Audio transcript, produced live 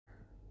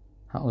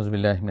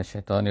A'udzubillahi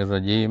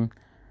minasyaitonirrajim.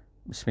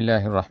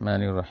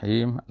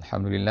 Bismillahirrahmanirrahim.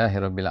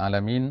 Alhamdulillahirabbil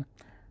alamin.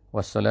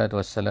 Wassalatu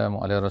wassalamu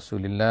ala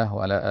Rasulillah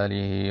wa ala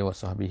alihi wa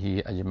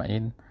sahbihi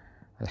ajma'in.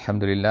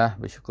 Alhamdulillah,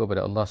 bersyukur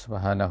pada Allah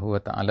Subhanahu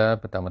wa taala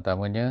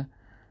pertama-tamanya,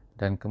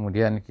 dan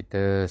kemudian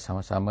kita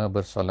sama-sama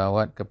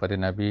bersolawat kepada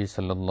Nabi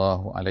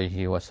sallallahu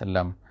alaihi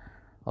wasallam.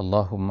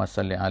 Allahumma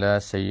salli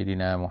ala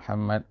sayyidina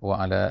Muhammad wa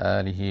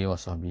ala alihi wa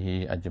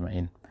sahbihi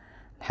ajma'in.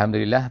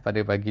 Alhamdulillah,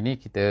 pada pagi ini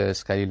kita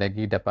sekali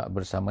lagi dapat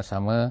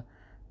bersama-sama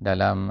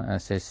dalam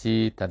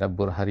sesi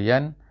Tadabbur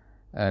harian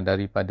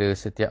daripada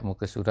setiap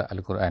muka surat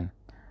Al-Quran.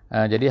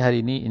 Jadi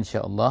hari ini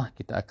insya-Allah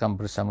kita akan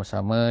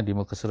bersama-sama di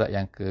muka surat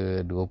yang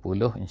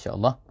ke-20,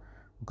 insya-Allah.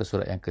 Muka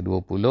surat yang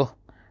ke-20,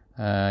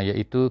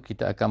 iaitu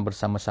kita akan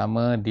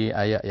bersama-sama di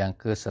ayat yang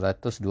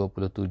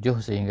ke-127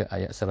 sehingga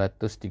ayat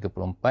 134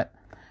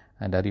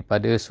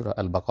 daripada surah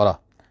Al-Baqarah.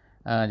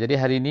 Jadi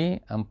hari ini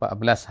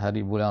 14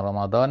 hari bulan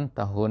Ramadan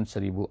tahun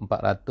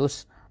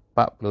 1442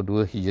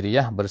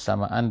 Hijriah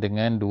bersamaan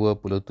dengan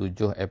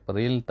 27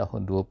 April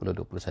tahun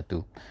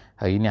 2021.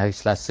 Hari ini hari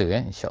Selasa,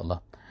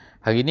 insya-Allah.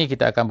 Hari ini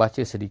kita akan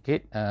baca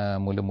sedikit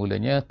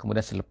mula-mulanya,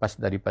 kemudian selepas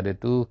daripada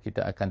itu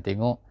kita akan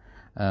tengok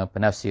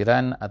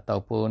penafsiran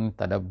ataupun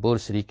tadabbur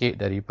sedikit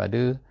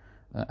daripada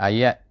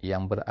ayat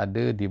yang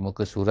berada di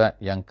muka surat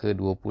yang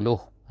ke-20,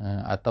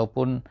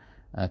 ataupun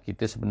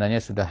kita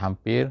sebenarnya sudah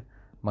hampir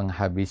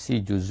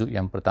menghabisi juzuk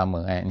yang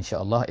pertama.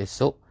 InsyaAllah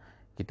esok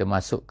kita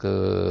masuk ke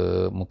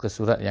muka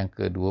surat yang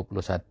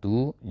ke-21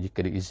 jika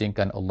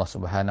diizinkan Allah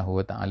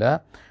Subhanahu wa taala,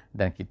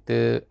 dan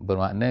kita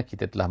bermakna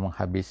kita telah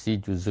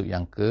menghabisi juzuk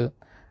yang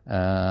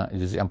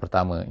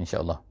pertama,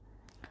 insya-Allah.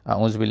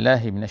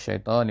 A'udzubillahi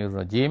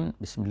minasyaitonirrajim.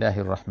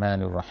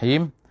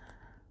 Bismillahirrahmanirrahim.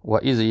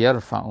 Wa iz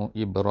yarfa'u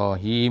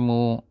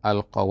Ibrahimu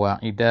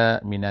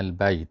al-qawa'ida minal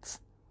bait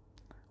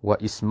wa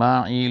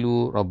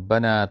Ismailu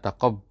Rabbana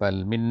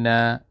taqabbal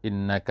minna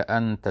innaka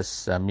antas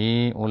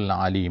sami'ul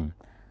alim.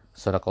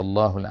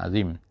 Sadaqallahul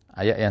azim.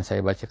 Ayat yang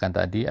saya bacakan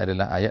tadi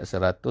adalah ayat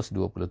 127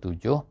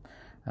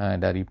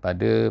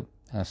 daripada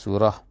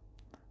surah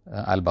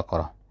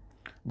Al-Baqarah.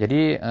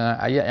 Jadi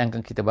ayat yang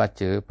akan kita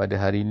baca pada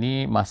hari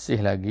ini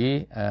masih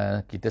lagi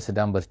kita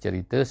sedang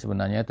bercerita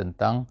sebenarnya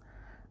tentang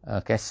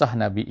kisah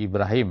Nabi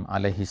Ibrahim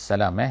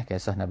alaihissalam,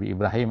 kisah Nabi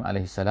Ibrahim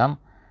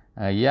alaihissalam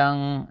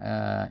yang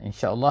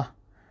insya-Allah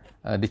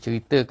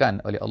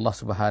diceritakan oleh Allah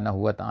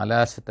Subhanahu wa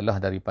taala setelah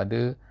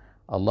daripada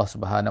Allah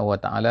Subhanahu wa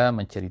taala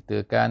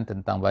menceritakan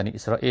tentang Bani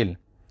Israel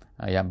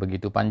yang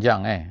begitu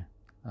panjang,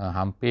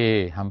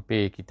 hampir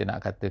kita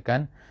nak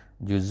katakan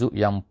juzuk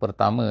yang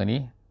pertama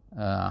ni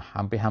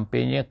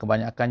hampir-hampirnya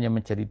kebanyakannya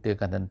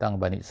menceritakan tentang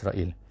Bani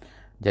Israel.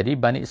 Jadi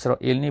Bani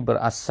Israel ni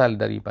berasal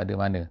daripada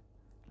mana?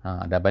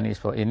 Dan Bani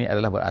Israel ini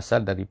adalah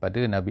berasal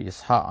daripada Nabi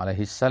Ishaq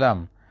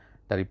alaihissalam,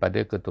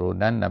 daripada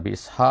keturunan Nabi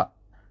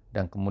Ishaq,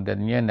 dan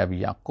kemudiannya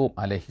Nabi Yaqub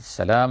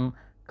alaihissalam,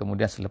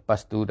 kemudian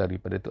selepas tu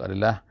daripada itu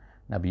adalah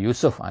Nabi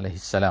Yusuf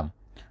alaihissalam.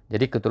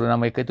 Jadi keturunan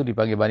mereka itu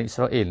dipanggil Bani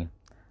Israel.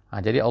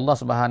 Jadi Allah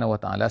Subhanahu wa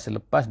taala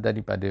selepas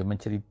daripada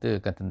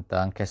menceritakan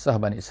tentang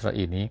kisah Bani Israel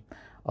ini,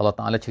 Allah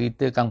Taala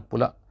ceritakan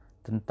pula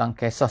tentang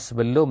kisah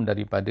sebelum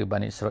daripada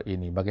Bani Israel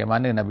ini.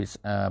 Bagaimana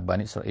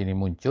Bani Israel ini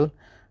muncul,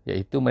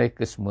 iaitu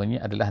mereka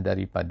semuanya adalah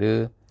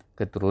daripada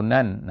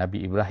keturunan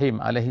Nabi Ibrahim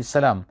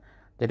alaihissalam.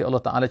 Jadi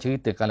Allah Ta'ala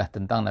ceritakanlah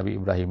tentang Nabi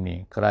Ibrahim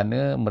ni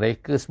kerana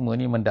mereka semua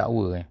ni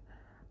mendakwa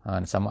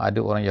sama ada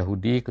orang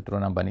Yahudi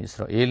keturunan Bani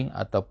Israel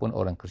ataupun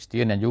orang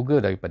Kristian yang juga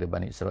daripada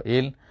Bani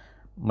Israel.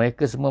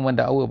 Mereka semua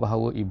mendakwa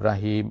bahawa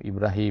Ibrahim.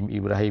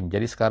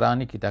 Jadi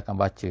sekarang ni kita akan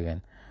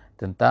baca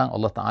tentang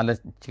Allah Ta'ala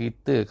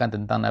ceritakan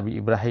tentang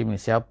Nabi Ibrahim ni.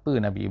 Siapa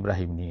Nabi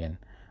Ibrahim ni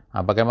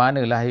bagaimana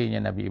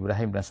lahirnya Nabi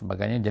Ibrahim dan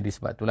sebagainya. Jadi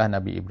sebab itulah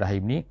Nabi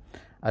Ibrahim ni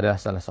adalah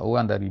salah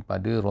seorang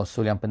daripada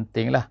Rasul yang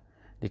penting lah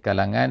di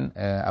kalangan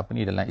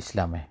dalam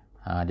Islam.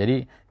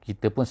 Jadi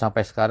kita pun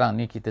sampai sekarang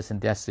ni kita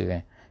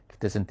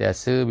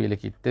sentiasa bila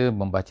kita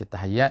membaca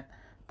tahiyat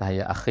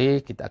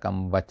akhir, kita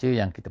akan membaca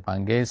yang kita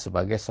panggil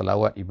sebagai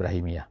salawat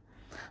Ibrahimiyah.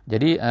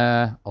 Jadi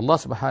Allah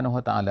Subhanahu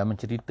wa taala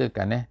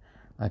menceritakan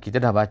kita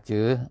dah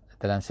baca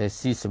dalam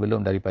sesi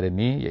sebelum daripada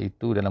ni,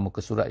 iaitu dalam muka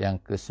surat yang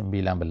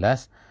ke-19.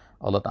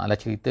 Allah Taala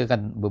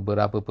ceritakan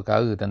beberapa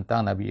perkara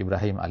tentang Nabi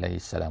Ibrahim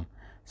alaihissalam.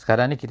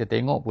 Sekarang ni kita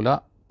tengok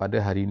pula pada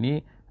hari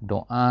ni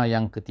doa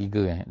yang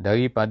ketiga.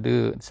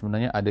 Daripada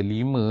sebenarnya ada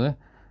 5,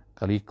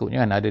 kalau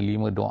ikutnya ada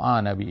 5 doa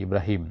Nabi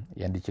Ibrahim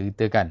yang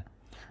diceritakan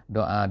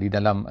doa di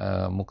dalam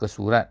muka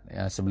surat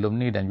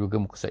sebelum ni dan juga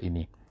muka surat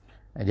ini.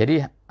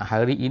 Jadi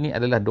hari ini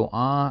adalah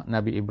doa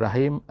Nabi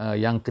Ibrahim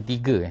yang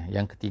ketiga,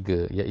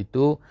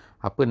 iaitu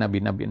apa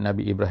Nabi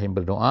Ibrahim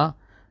berdoa.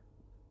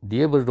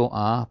 Dia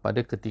berdoa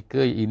pada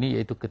ketika ini,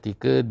 iaitu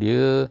ketika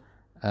dia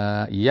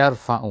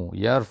yarfa'u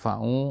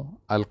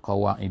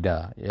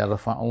al-qawa'ida.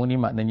 Yarfa'u ni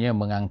maknanya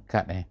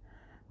mengangkat.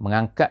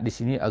 Mengangkat di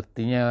sini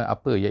artinya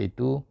apa?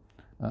 Iaitu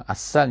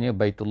asalnya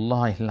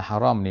Baitullahil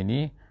Haram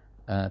ni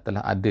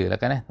telah ada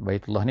lah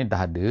Baitullah ni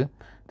dah ada,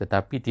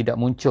 tetapi tidak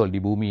muncul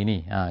di bumi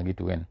ni,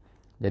 gitu kan.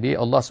 Jadi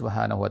Allah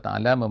Subhanahu Wa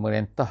Taala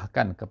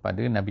memerintahkan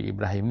kepada Nabi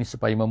Ibrahim ni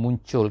supaya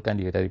memunculkan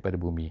dia daripada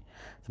bumi.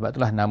 Sebab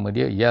itulah nama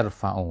dia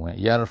yarfa'u.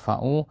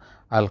 Yarfa'u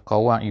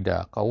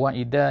al-qawaida.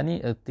 Qawaida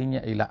ni artinya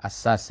ialah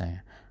asas.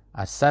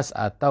 Asas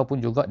ataupun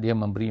juga dia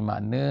memberi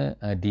makna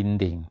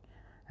dinding.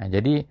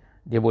 Jadi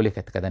dia boleh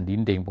kata-kata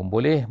dinding pun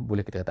boleh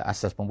kata-kata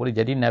asas pun boleh.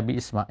 Jadi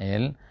Nabi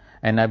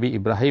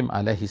Ibrahim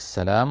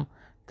alaihissalam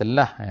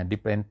telah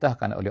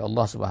diperintahkan oleh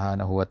Allah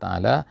Subhanahu Wa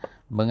Taala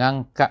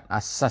mengangkat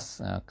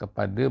asas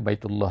kepada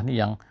Baitullah ni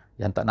yang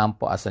tak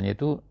nampak asalnya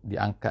itu,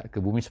 diangkat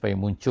ke bumi supaya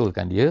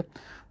munculkan dia.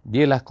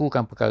 Dia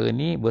lakukan perkara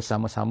ni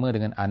bersama-sama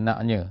dengan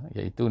anaknya,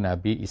 iaitu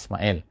Nabi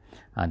Ismail.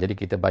 Jadi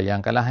kita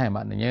bayangkanlah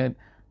maknanya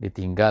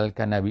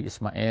ditinggalkan Nabi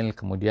Ismail,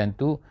 kemudian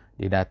tu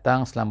dia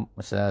datang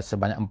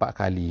sebanyak 4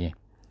 kali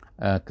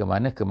ke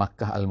mana? Ke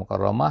Makkah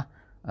Al-Mukarramah.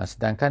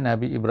 Sedangkan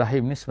Nabi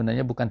Ibrahim ni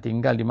sebenarnya bukan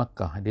tinggal di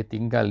Makkah, dia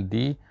tinggal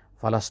di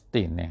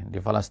Palestin. Di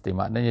Palestin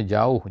maknanya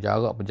jauh,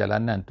 jarak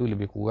perjalanan tu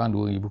lebih kurang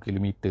 2000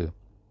 km.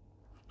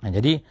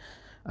 Jadi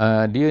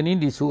dia ni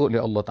disuruh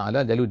oleh Allah Ta'ala,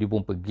 lalu dia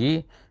pun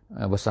pergi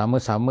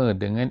bersama-sama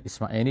dengan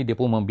Ismail ni, dia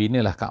pun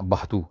membinalah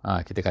Kaabah tu,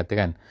 kita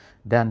katakan.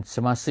 Dan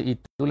semasa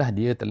itulah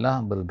dia telah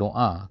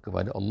berdoa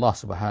kepada Allah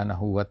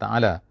Subhanahu Wa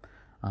Ta'ala.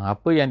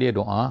 Apa yang dia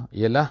doa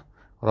ialah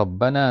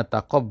Rabbana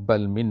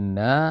taqabbal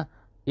minna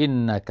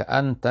innaka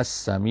antas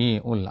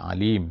sami'ul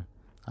alim.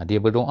 Dia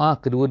berdoa,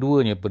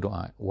 kedua-duanya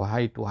berdoa,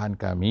 wahai Tuhan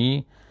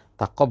kami,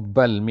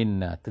 taqabbal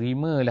minna,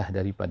 terimalah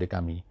daripada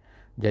kami.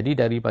 Jadi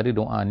daripada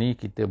doa ni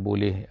kita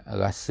boleh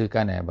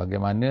rasakan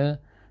bagaimana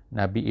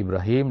Nabi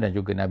Ibrahim dan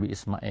juga Nabi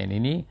Ismail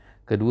ini,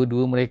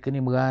 kedua-dua mereka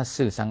ni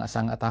merasa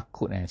sangat-sangat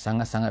takut,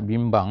 sangat-sangat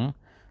bimbang,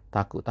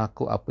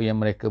 takut-takut apa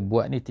yang mereka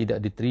buat ni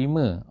tidak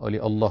diterima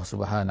oleh Allah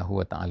Subhanahu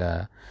Wa Taala.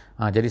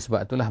 Jadi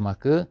sebab itulah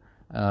maka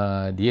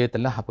dia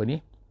telah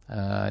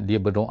dia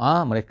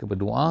berdoa, mereka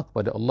berdoa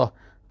kepada Allah,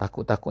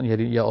 takut-takutnya,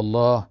 ya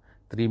Allah,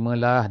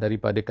 terimalah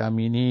daripada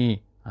kami ni.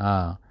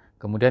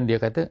 Kemudian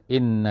dia kata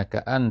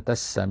innaka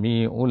antas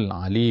samiul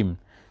alim.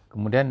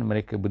 Kemudian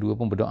mereka berdua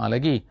pun berdoa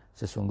lagi,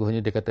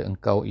 sesungguhnya dia kata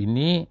engkau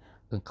ini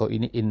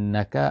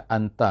innaka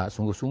anta,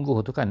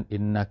 sungguh-sungguh tu kan,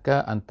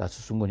 innaka anta,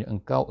 sesungguhnya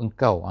engkau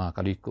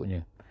kalau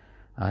ikutnya.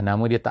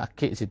 Nama dia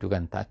takkid situ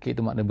kan, takkid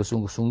tu makna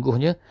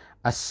bersungguh-sungguhnya.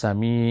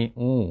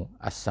 As-sami'u,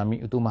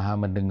 as-sami'u tu maha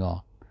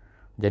mendengar.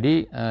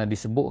 Jadi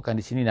disebutkan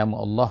di sini nama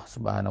Allah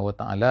Subhanahu Wa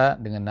Taala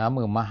dengan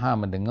nama Maha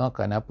Mendengar.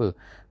 Kenapa?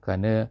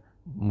 Kerana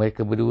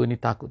mereka berdua ni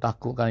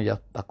takut-takut kan,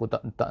 takut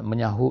tak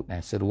menyahut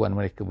seruan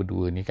mereka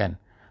berdua ni kan.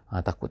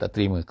 Takut tak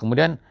terima.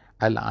 Kemudian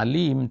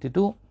Al-Alim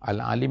itu,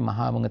 Al-Alim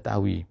Maha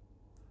Mengetahui.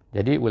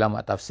 Jadi ulama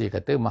tafsir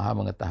kata Maha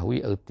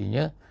Mengetahui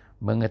artinya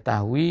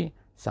mengetahui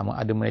sama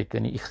ada mereka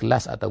ni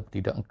ikhlas atau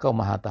tidak. Engkau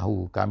Maha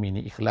tahu kami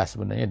ni ikhlas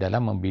sebenarnya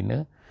dalam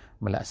membina,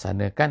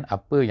 melaksanakan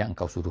apa yang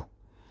engkau suruh.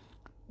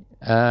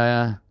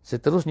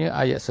 Seterusnya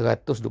ayat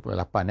 128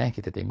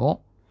 kita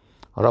tengok.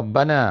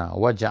 Rabbana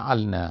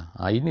waja'alna.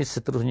 Ini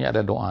seterusnya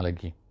ada doa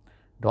lagi.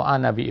 Doa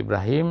Nabi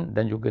Ibrahim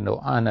dan juga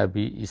doa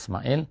Nabi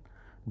Ismail.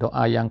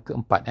 Doa yang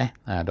keempat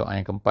doa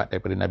yang keempat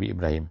daripada Nabi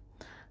Ibrahim.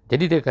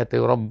 Jadi dia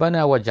kata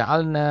Rabbana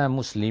waja'alna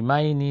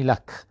muslimaini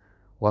lak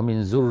wa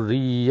min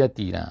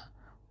zurriyyatina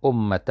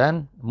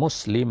ummatan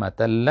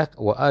muslimatan lak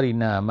wa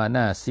arina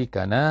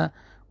manasikana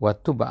wa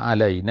tub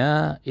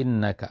alaina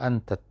innaka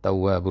antat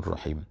tawwabur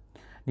rahim.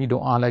 Ni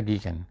doa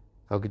lagi kan.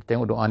 Kalau kita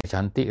tengok doa ni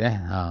cantik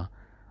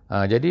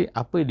jadi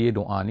apa dia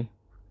doa ni?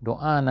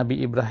 Doa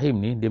Nabi Ibrahim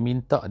ni, dia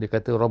minta, dia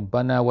kata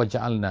Rabbana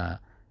waja'alna,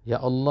 ya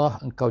Allah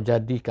engkau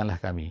jadikanlah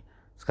kami.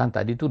 Sekarang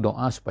tadi tu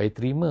doa supaya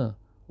terima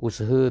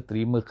usaha,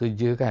 terima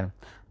kerja kan.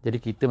 Jadi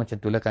kita macam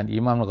itulah kan,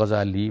 Imam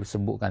Al-Ghazali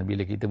sebutkan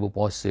bila kita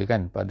berpuasa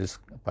kan,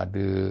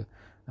 pada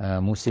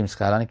musim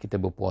sekarang ni kita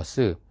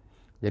berpuasa.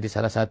 Jadi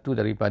salah satu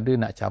daripada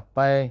nak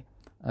capai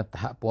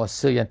tahap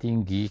puasa yang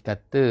tinggi,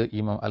 kata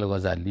Imam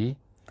Al-Ghazali,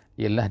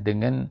 ialah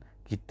dengan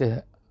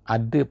kita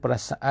ada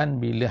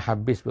perasaan bila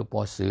habis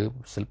berpuasa,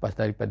 selepas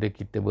daripada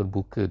kita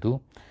berbuka tu,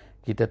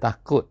 kita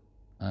takut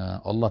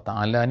Allah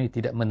Ta'ala ni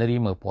tidak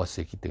menerima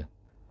puasa kita.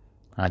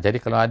 Jadi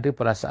kalau ada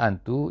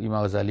perasaan tu,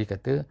 Imam Ghazali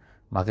kata,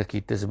 maka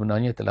kita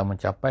sebenarnya telah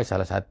mencapai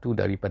salah satu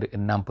daripada 6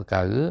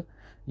 perkara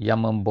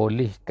yang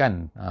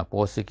membolehkan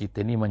puasa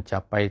kita ni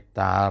mencapai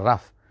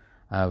taraf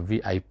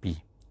VIP.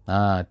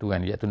 Tu kan,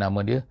 iaitu nama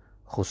dia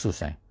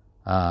khusus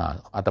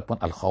ataupun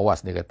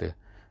al-khawas dia kata.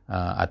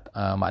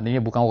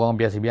 Maknanya bukan orang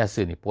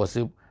biasa-biasa ni.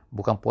 Puasa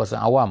bukan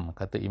puasa awam,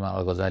 kata Imam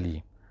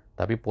Al-Ghazali.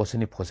 Tapi puasa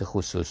ni puasa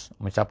khusus.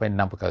 Mencapai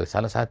 6 perkara.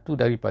 Salah satu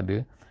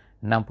daripada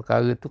 6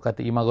 perkara tu,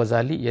 kata Imam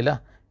Ghazali,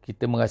 ialah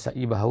kita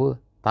merasai bahawa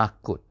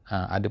takut.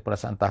 Ada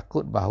perasaan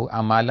takut bahawa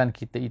amalan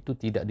kita itu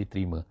tidak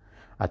diterima.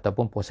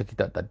 Ataupun puasa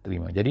kita tak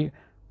diterima. Jadi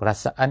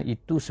perasaan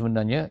itu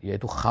sebenarnya,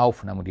 iaitu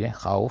khauf nama dia.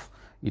 Khauf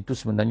itu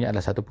sebenarnya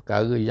adalah satu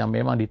perkara yang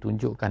memang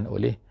ditunjukkan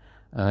oleh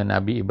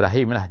Nabi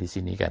Ibrahim lah di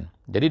sini kan.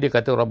 Jadi dia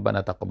kata Rabbana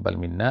taqabbal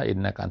minna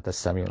innaka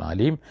antas samiul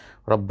alim.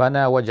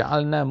 Rabbana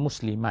waj'alna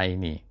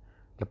muslimaini.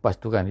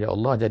 Lepas tu kan, ya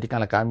Allah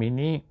jadikanlah kami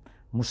ni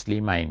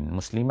muslimain.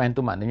 Muslimain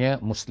tu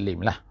maknanya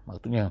muslim lah.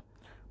 Maksudnya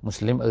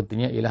Muslim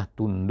artinya ialah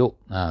tunduk.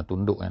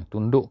 Tunduk kan.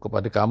 Tunduk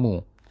kepada kamu.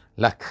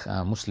 Lak.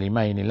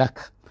 Muslimah ini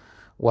lak.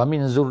 Wa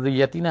min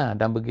zurriyatina.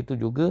 Dan begitu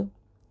juga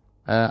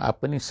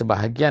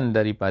sebahagian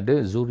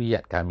daripada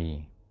zuriat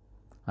kami.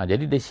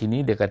 Jadi di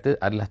sini dia kata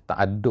adalah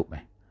ta'addub.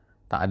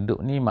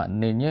 Ta'addub ni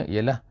maknanya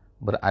ialah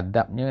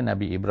beradabnya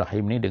Nabi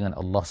Ibrahim ni dengan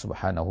Allah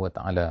Subhanahu Wa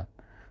Taala.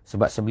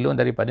 Sebab sebelum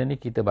daripada ni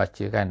kita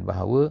bacakan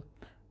bahawa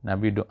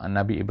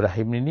Nabi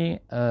Ibrahim ni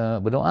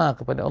berdoa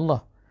kepada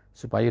Allah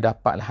supaya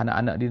dapatlah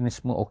anak-anak dia ni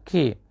semua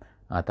okey.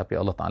 Tapi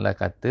Allah Taala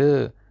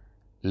kata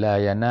la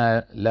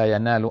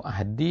yanalu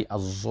ahdi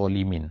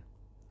az-zalimin.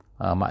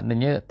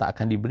 Maknanya tak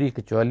akan diberi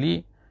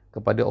kecuali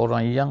kepada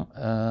orang yang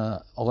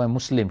orang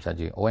Muslim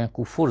saja. Orang yang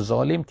kufur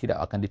zalim tidak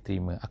akan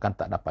diterima, akan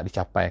tak dapat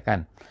dicapai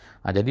kan.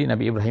 Jadi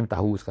Nabi Ibrahim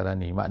tahu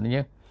sekarang ni,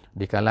 maknanya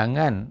di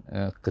kalangan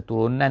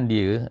keturunan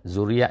dia,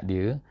 zuriat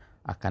dia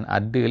akan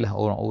adalah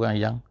orang-orang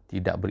yang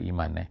tidak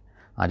beriman.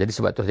 Jadi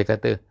sebab tu dia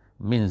kata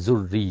min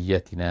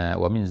zurriyatina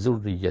wa min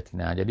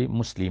zurriyatina. Jadi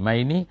muslimah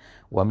ini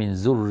wa min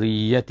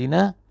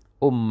zurriyatina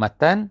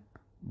ummatan,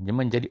 dia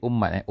menjadi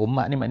umat.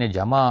 Umat ni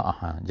maknanya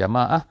jamaah.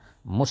 Jamaah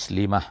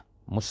muslimah.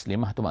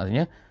 Muslimah tu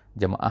maksudnya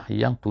jamaah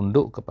yang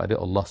tunduk kepada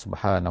Allah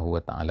Subhanahu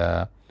Wa Taala.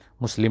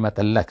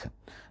 Muslimatan lak.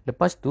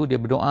 Lepas tu dia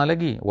berdoa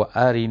lagi, wa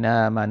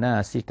arina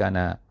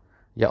manasikana.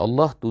 Ya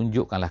Allah,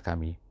 tunjukkanlah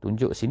kami.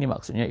 Tunjuk sini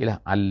maksudnya ialah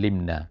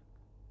alimna.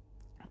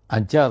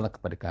 Ajarlah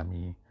kepada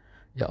kami.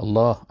 Ya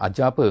Allah,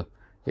 ajar apa?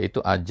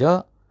 Iaitu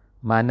ajar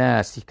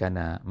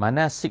manasikana.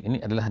 Manasik ini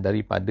adalah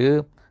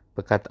daripada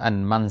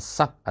perkataan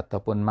mansak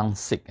ataupun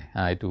mansik.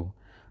 Itu.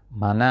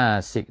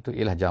 Manasik itu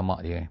ialah jamak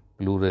dia,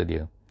 plural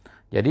dia.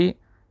 Jadi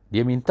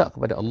dia minta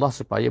kepada Allah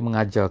supaya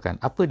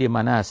mengajarkan. Apa dia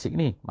manasik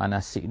ni?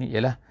 Manasik ni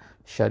ialah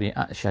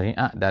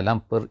syariat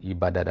dalam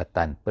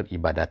peribadatan.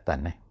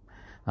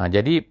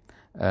 Jadi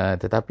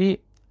tetapi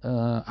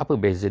apa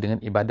beza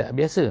dengan ibadat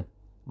biasa?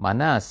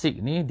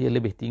 Manasik ni dia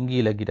lebih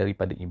tinggi lagi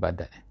daripada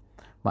ibadat.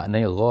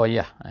 Maknanya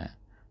ghayah,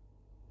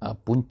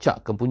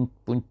 puncak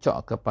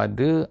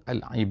kepada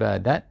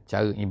al-ibadat,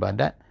 cara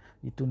ibadat,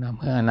 itu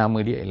nama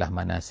dia ialah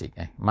manasik.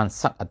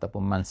 Mansak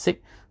ataupun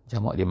mansik,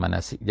 jamak dia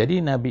manasik.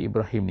 Jadi Nabi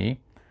Ibrahim ni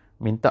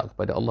minta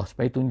kepada Allah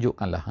supaya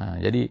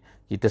tunjukkanlah. Jadi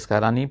kita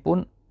sekarang ni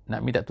pun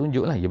nak minta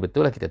tunjuklah. Ya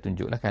betul lah, kita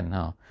tunjuklah kan.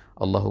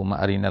 Allahumma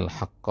arinal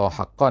haqqa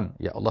haqqan.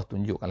 Ya Allah,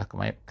 tunjukkanlah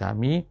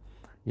kami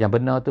yang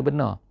benar tu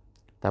benar.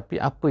 Tapi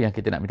apa yang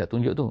kita nak minta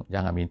tunjuk tu?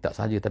 Jangan minta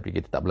saja tapi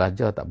kita tak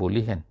belajar, tak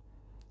boleh kan.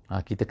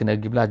 Kita kena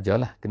pergi belajar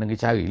lah, kena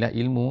pergi carilah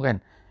ilmu kan.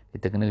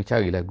 Kita kena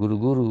carilah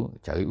guru-guru,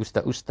 cari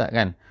ustaz-ustaz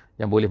kan,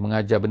 yang boleh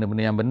mengajar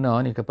benda-benda yang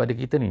benar ni kepada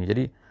kita ni.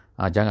 Jadi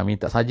jangan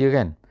minta saja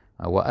kan.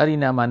 Wa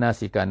arina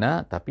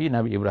manasikana. Tapi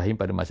Nabi Ibrahim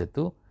pada masa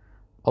tu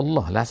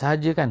Allah lah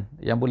sahaja kan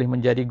yang boleh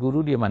menjadi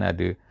guru dia. Mana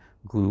ada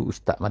guru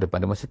ustaz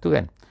pada masa tu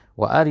kan.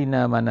 Wa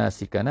arina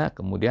manasikana.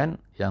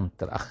 Kemudian yang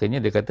terakhirnya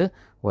dia kata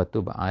wa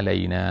tub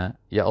alaina.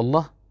 Ya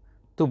Allah,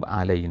 tub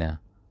alaina,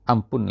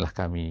 ampunlah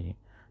kami.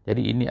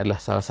 Jadi ini adalah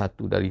salah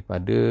satu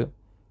daripada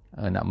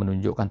nak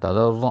menunjukkan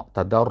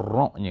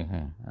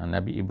tadarruknya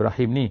Nabi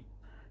Ibrahim ni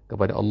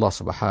kepada Allah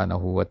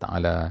Subhanahu Wa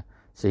Taala,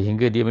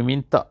 sehingga dia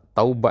meminta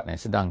taubat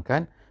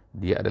sedangkan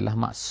dia adalah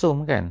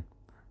maksum kan.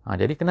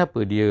 Jadi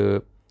kenapa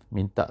dia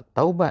minta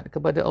taubat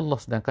kepada Allah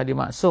sedangkan dia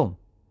maksum?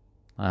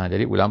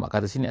 Jadi ulama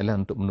kata sini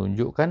adalah untuk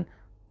menunjukkan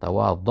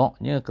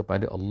tawaduknya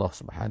kepada Allah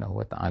Subhanahu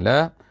Wa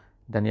Taala,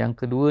 dan yang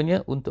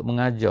keduanya untuk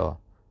mengajar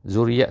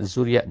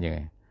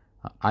zuriat-zuriatnya,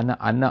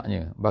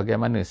 anak-anaknya,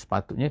 bagaimana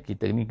sepatutnya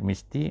kita ini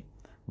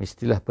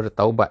mestilah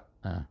bertaubat.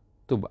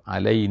 Tub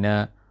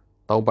alaina,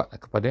 taubat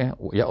kepada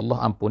ya Allah,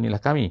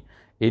 ampunilah kami.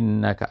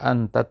 Innaka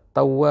antat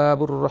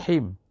tawwabur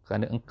rahim.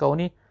 Kerana engkau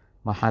ni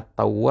Maha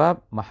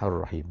Tawwab, Maha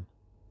Rahim.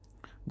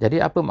 Jadi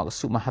apa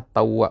maksud Maha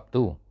Tawwab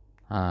tu?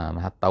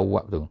 Maha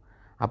Tawwab tu.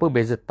 Apa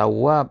beza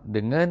Tawwab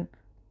dengan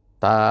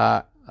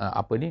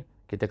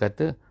kita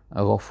kata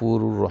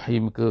Ghafurur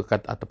Rahim ke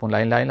ataupun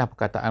lain-lain lah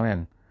perkataan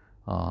kan.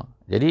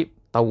 Jadi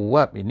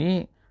Tawwab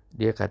ini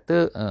dia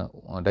kata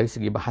dari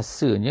segi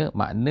bahasanya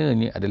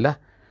maknanya adalah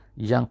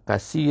yang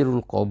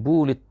kasirul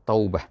qabulit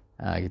taubah.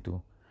 Gitu.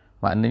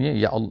 Maknanya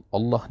ya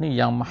Allah ni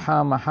yang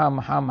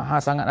maha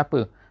sangat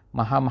apa?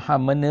 Maha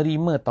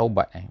menerima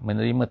taubat,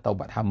 menerima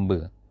taubat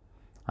hamba.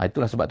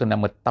 Itulah sebab tu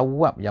nama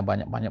Tawwab yang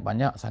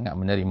banyak sangat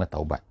menerima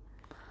taubat.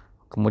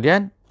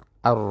 Kemudian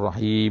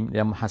Ar-Rahim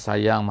yang maha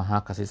sayang,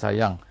 maha kasih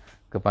sayang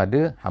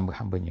kepada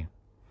hamba-hambanya.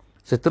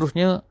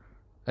 Seterusnya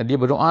dia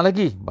berdoa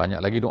lagi, banyak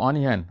lagi doa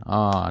ni kan.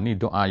 Ni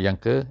doa yang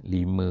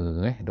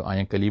kelima, doa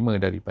yang kelima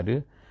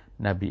daripada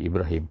Nabi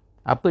Ibrahim.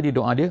 Apa dia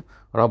doa dia?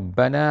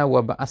 Rabbana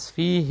wa ba'as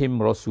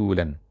fihim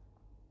rasulan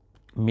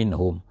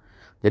minhum.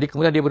 Jadi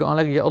kemudian dia berdoa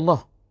lagi, ya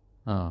Allah.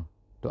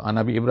 Doa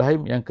Nabi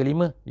Ibrahim yang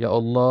kelima, ya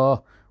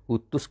Allah,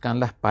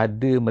 utuskanlah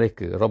pada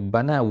mereka.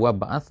 Rabbana wa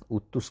ba'ath,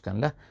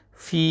 utuskanlah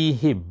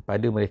fihim,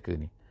 pada mereka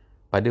ni.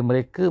 Pada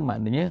mereka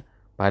maknanya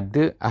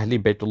pada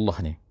ahli Baitullah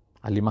ni,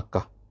 ahli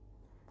Makkah.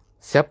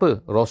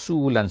 Siapa?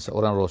 Rasulan,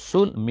 seorang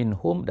rasul,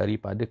 minhum,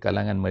 daripada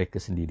kalangan mereka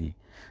sendiri.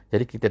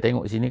 Jadi kita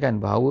tengok sini kan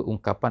bahawa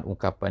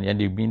ungkapan-ungkapan yang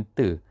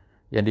diminta,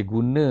 yang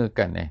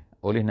digunakan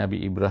oleh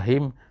Nabi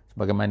Ibrahim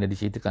sebagaimana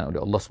diceritakan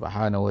oleh Allah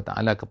Subhanahu Wa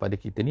Taala kepada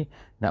kita ni,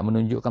 nak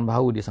menunjukkan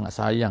bahawa dia sangat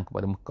sayang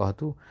kepada Mekah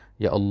tu.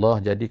 Ya Allah,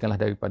 jadikanlah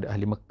daripada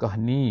ahli Mekah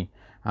ni,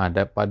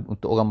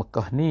 untuk orang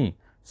Mekah ni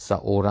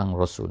seorang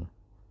rasul.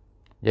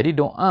 Jadi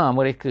doa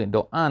mereka,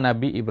 doa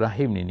Nabi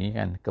Ibrahim ni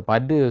kan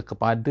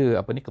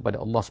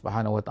kepada Allah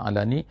Subhanahu Wa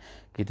Taala ni,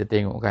 kita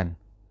tengok kan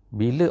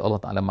bila Allah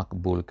Taala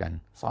makbulkan,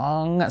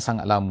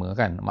 sangat-sangat lama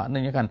kan.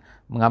 Maknanya kan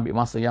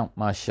mengambil masa yang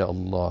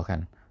masya-Allah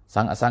kan.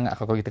 Sangat-sangat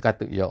kalau kita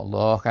kata ya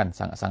Allah kan,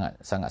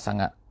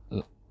 sangat-sangat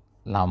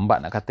lambat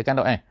nak katakan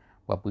tak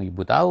berapa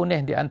ribu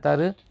tahun di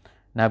antara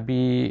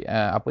Nabi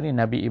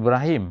Nabi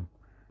Ibrahim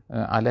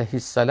alaihi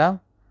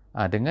salam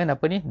dengan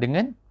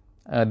dengan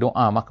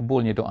doa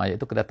makbulnya doa,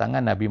 iaitu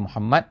kedatangan Nabi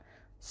Muhammad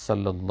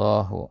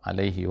sallallahu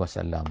alaihi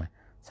wasallam.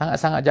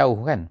 Sangat-sangat jauh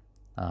kan?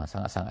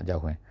 Sangat-sangat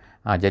jauh kan.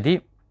 Jadi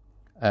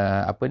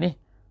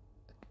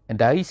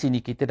dari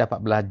sini kita dapat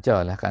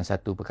belajarlah kan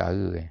satu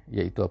perkara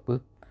iaitu apa?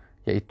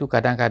 Iaitu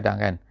kadang-kadang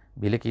kan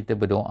bila kita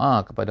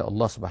berdoa kepada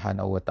Allah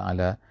Subhanahu Wa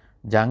Taala,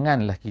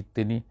 janganlah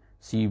kita ni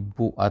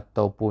sibuk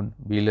ataupun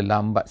bila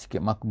lambat sikit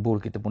makbul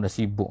kita pun dah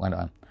sibuk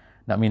kan.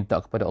 Nak minta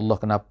kepada Allah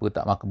kenapa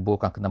tak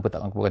makbulkan, kenapa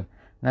tak makbulkan.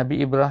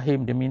 Nabi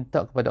Ibrahim dia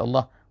minta kepada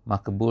Allah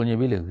makbulnya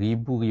bila?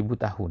 Ribu-ribu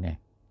tahun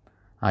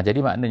jadi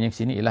maknanya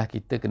sini ialah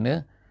kita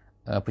kena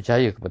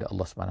percaya kepada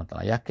Allah Subhanahu Wa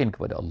Taala, yakin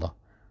kepada Allah.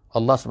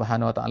 Allah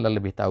Subhanahu Wa Taala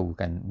lebih tahu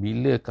kan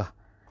bilakah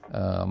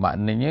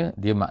maknanya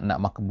dia nak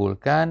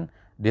makbulkan,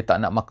 dia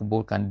tak nak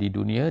makbulkan di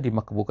dunia, dia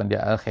makbulkan di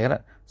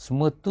akhirat.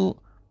 Semua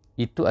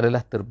itu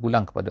adalah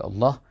terpulang kepada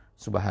Allah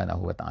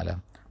Subhanahu Wa Taala.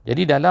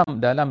 Jadi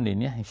dalam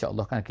ni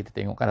insya-Allah kan kita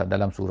tengokkan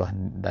dalam surah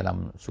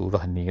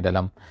ni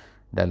dalam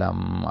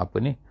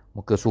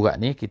muka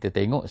surat ni kita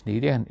tengok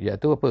sendiri kan,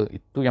 iaitu apa?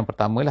 Itu yang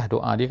pertamalah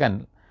doa dia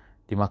kan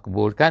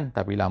dimakbulkan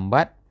tapi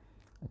lambat,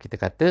 kita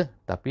kata,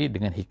 tapi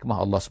dengan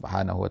hikmah Allah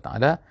Subhanahu Wa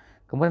Taala.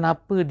 Kemudian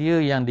apa dia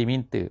yang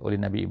diminta oleh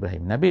Nabi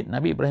Ibrahim?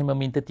 Nabi Ibrahim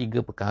meminta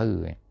 3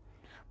 perkara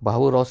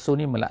bahawa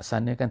Rasul ni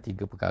melaksanakan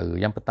 3 perkara.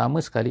 Yang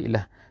pertama sekali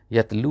ialah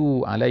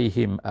yatlu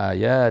alaihim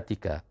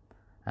ayatika.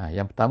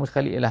 Yang pertama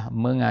sekali ialah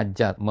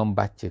mengajar,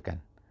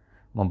 membacakan.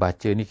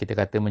 Membaca ni kita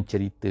kata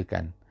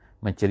menceritakan.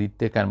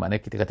 Menceritakan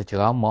maknanya kita kata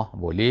ceramah,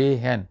 boleh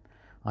kan?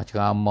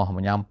 Ceramah,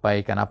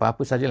 menyampaikan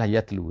apa-apa sajalah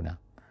yatluna.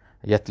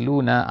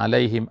 Yatluna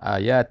alaihim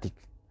ayatik.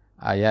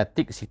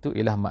 Ayatik situ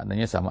ialah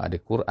maknanya sama ada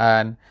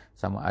Quran,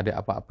 sama ada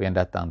apa-apa yang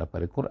datang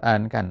daripada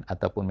Quran kan,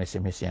 ataupun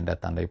mesej-mesej yang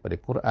datang daripada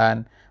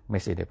Quran,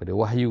 mesej daripada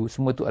wahyu,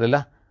 semua itu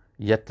adalah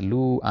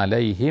yatlu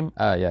alaihim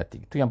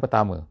ayatik. Itu yang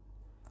pertama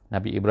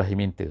Nabi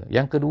Ibrahim minta.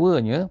 Yang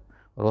keduanya,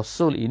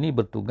 Rasul ini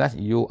bertugas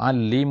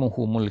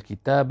yu'allimuhumul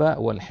kitaba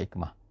wal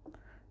hikmah.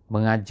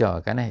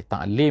 Mengajarkan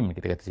ta'lim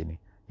kita kata sini.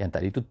 Yang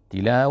tadi itu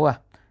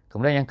tilawah.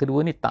 Kemudian yang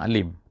kedua ni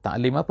ta'lim.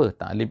 Ta'lim apa?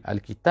 Ta'lim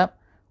al-kitab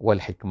wal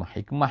hikmah.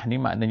 Hikmah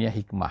ni maknanya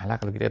hikmah lah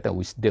kalau kita kata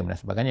wisdom dan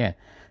sebagainya.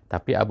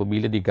 Tapi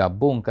apabila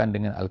digabungkan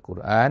dengan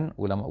Al-Quran,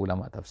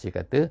 ulama-ulama tafsir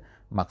kata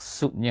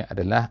maksudnya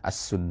adalah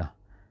as-sunnah.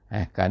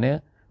 Kerana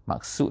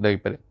maksud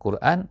daripada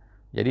Quran,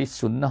 jadi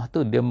sunnah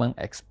tu dia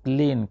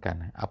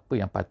mengeksplainkan apa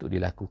yang patut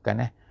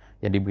dilakukan.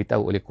 Yang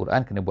diberitahu oleh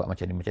Quran kena buat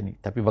macam ni, macam ni.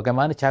 Tapi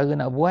bagaimana cara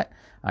nak buat,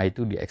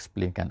 itu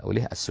diexplainkan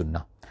oleh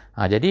as-sunnah.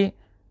 Jadi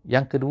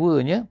yang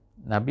keduanya,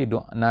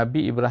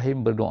 Nabi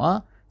Ibrahim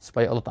berdoa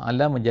supaya Allah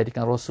Ta'ala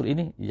menjadikan Rasul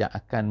ini yang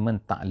akan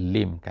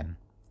mentaklimkan.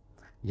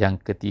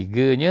 Yang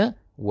ketiganya,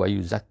 wa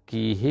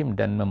yuzakkihim,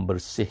 dan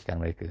membersihkan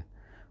mereka.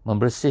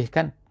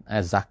 Membersihkan,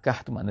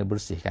 zakah tu makna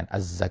bersihkan.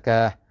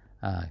 Az-zakah.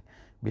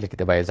 Bila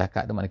kita bayar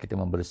zakat tu makna kita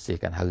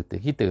membersihkan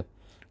harta kita.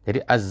 Jadi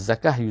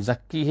az-zakah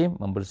yuzakkihim,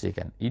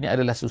 membersihkan. Ini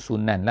adalah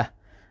susunan lah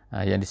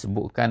yang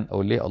disebutkan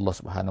oleh Allah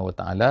Subhanahu Wa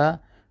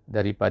Taala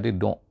daripada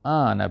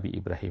doa Nabi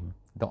Ibrahim.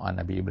 Doa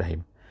Nabi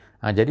Ibrahim.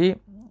 Jadi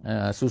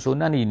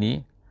susunan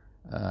ini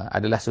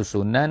adalah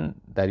susunan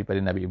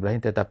daripada Nabi Ibrahim,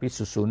 tetapi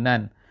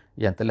susunan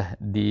yang telah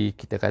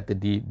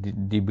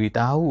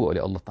diberitahu oleh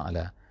Allah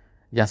Ta'ala,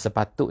 yang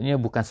sepatutnya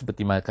bukan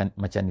seperti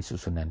macam ni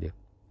susunan dia.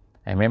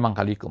 Memang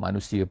kalau ikut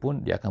manusia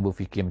pun dia akan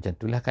berfikir macam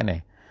itulah kan.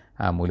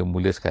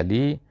 Mula-mula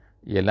sekali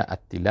ialah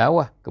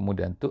at-tilawah,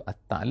 kemudian tu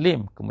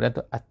at-ta'lim, kemudian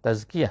tu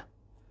at-tazkiyah.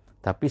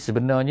 Tapi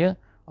sebenarnya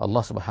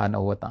Allah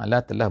Subhanahu Wa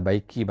Ta'ala telah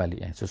baiki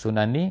balik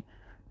susunan ni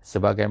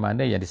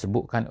sebagaimana yang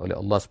disebutkan oleh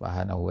Allah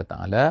Subhanahu Wa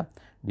Ta'ala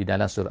di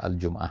dalam surah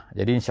Al-Jumu'ah.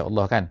 Jadi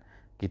insya-Allah kan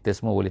kita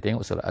semua boleh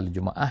tengok surah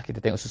Al-Jumu'ah,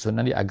 kita tengok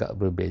susunan dia agak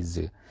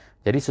berbeza.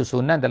 Jadi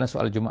susunan dalam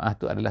surah Al-Jumu'ah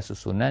tu adalah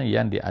susunan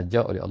yang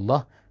diajar oleh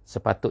Allah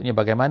sepatutnya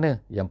bagaimana.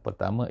 Yang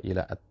pertama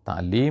ialah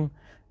at-ta'lim,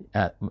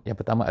 yang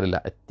pertama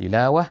adalah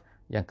at-tilawah,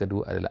 yang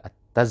kedua adalah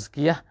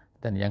at-tazkiyah,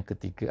 dan yang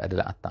ketiga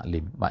adalah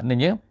at-ta'lim.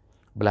 Maknanya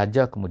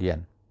belajar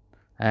kemudian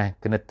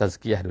kena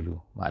tazkiyah dulu.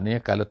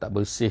 Maknanya kalau tak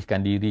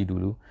bersihkan diri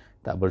dulu,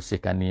 tak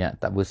bersihkan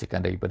niat, tak bersihkan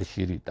daripada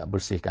syirik, tak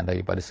bersihkan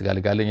daripada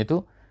segala-galanya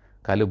tu,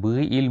 kalau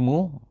beri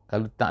ilmu,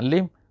 kalau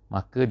taklim,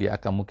 maka dia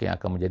mungkin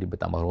akan menjadi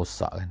bertambah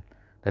rosak kan.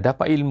 Dah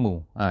dapat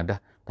ilmu,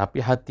 tapi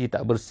hati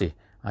tak bersih,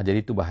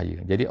 jadi itu bahaya.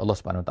 Jadi Allah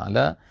Subhanahu Wa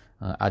Taala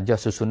ajar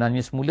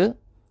susunannya semula,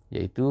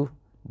 iaitu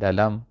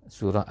dalam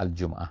surah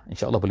Al-Jumu'ah.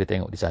 InsyaAllah boleh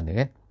tengok di sana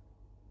kan.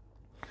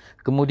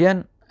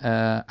 Kemudian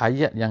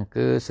ayat yang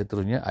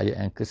seterusnya, ayat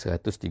yang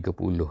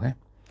ke-130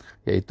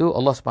 iaitu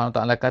Allah Subhanahu Wa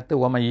Taala kata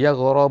wa may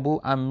yaghrabu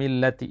am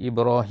millati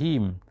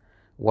Ibrahim.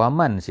 Wa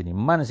man sini,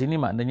 man sini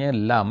maknanya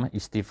lam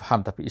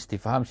istifham, tapi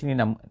istifham sini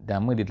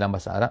nama di dalam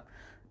bahasa Arab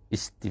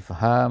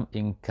istifham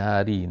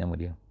ingkari nama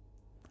dia.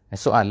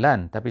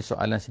 Soalan, tapi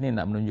soalan sini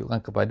nak menunjukkan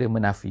kepada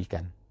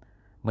menafikan,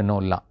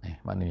 menolak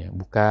maknanya,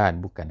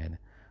 bukan.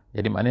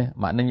 Jadi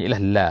maknanya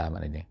ialah la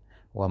maknanya.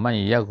 Wa man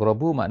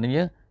yaghrabu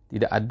maknanya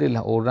tidak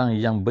adalah orang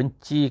yang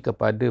benci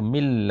kepada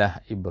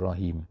millah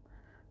Ibrahim,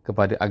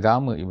 kepada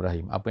agama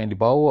Ibrahim, apa yang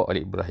dibawa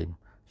oleh Ibrahim,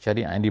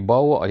 syariat yang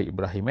dibawa oleh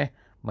Ibrahim,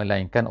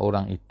 melainkan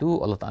orang itu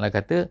Allah Ta'ala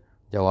kata,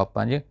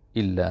 jawapannya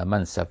illa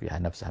man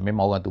safiha nafsah.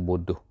 Memang orang tu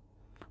bodoh,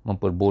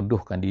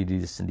 memperbodohkan diri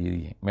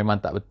sendiri.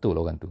 Memang tak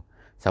betul orang tu.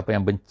 Siapa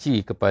yang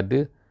benci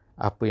kepada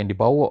apa yang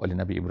dibawa oleh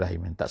Nabi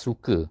Ibrahim, yang tak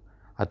suka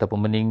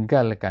ataupun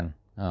meninggalkan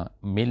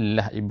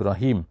millah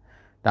Ibrahim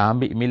dan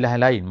ambil milah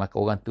lain, maka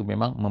orang tu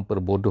memang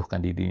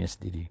memperbodohkan dirinya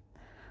sendiri.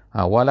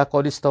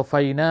 Walaqad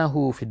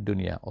istafainahu fid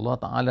dunya. Allah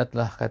Ta'ala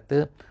telah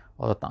kata,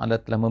 Allah Ta'ala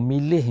telah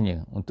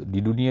memilihnya untuk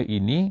di dunia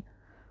ini,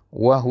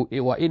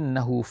 wa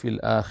innahu fil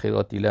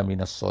akhirati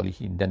laminas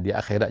solihin, dan di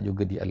akhirat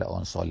juga dia adalah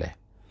orang soleh.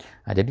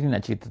 Jadi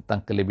nak cerita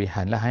tentang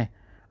kelebihan lah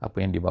apa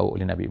yang dibawa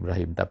oleh Nabi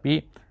Ibrahim. Tapi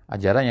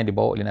ajaran yang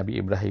dibawa oleh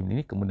Nabi Ibrahim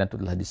ini kemudian tu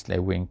telah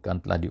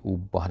diselewengkan, telah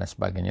diubah dan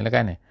sebagainya lah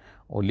kan,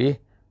 oleh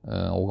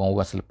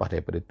orang-orang selepas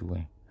daripada tu.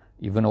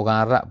 Even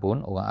orang Arab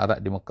pun, orang Arab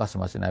di Mekah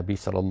semasa Nabi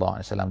SAW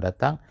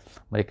datang,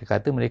 mereka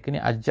kata mereka ni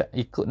ajak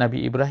ikut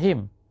Nabi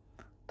Ibrahim.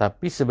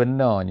 Tapi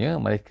sebenarnya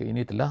mereka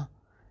ini telah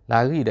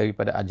lari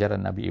daripada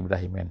ajaran Nabi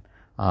Ibrahim kan.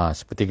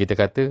 Seperti kita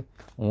kata,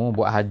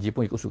 buat haji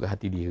pun ikut suka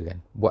hati dia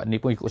kan. Buat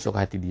ni pun ikut suka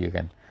hati dia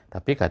kan.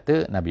 Tapi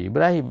kata Nabi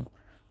Ibrahim,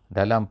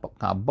 dalam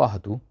Kaabah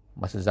tu,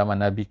 masa zaman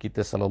Nabi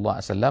kita SAW,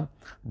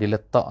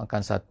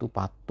 diletakkan satu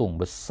patung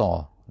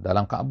besar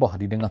dalam Kaabah,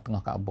 di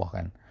tengah-tengah Kaabah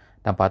kan.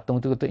 Dan patung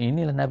tu kata,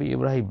 inilah Nabi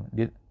Ibrahim.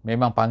 Dia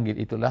memang panggil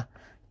itu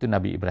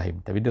Nabi Ibrahim.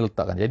 Tapi dia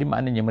letakkan. Jadi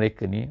maknanya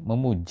mereka ni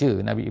memuja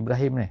Nabi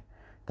Ibrahim ni.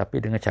 Tapi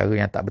dengan cara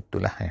yang tak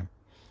betul lah.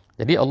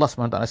 Jadi Allah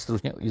SWT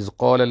seterusnya, iz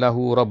qala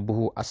lahu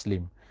rabbuhu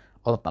aslim.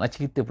 Allah Ta'ala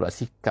cerita pula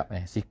sikap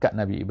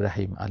Nabi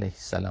Ibrahim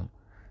AS.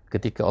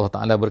 Ketika Allah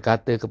Ta'ala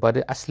berkata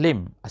kepada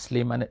aslim.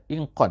 Aslim makna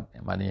inqad.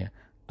 Maknanya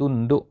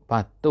tunduk,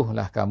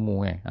 patuhlah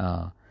kamu.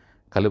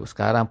 Kalau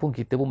sekarang pun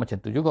kita pun macam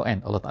tu juga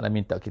kan. Allah Ta'ala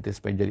minta kita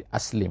supaya jadi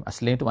aslim.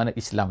 Aslim tu makna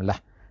Islam lah.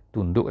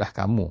 Tunduklah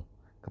kamu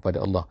kepada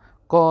Allah.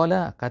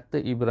 Qala,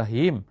 kata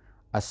Ibrahim,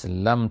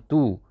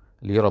 aslamtu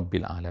li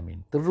rabbil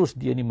alamin. Terus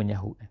dia ni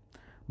menyahut.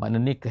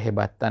 Makna ni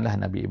kehebatan lah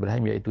Nabi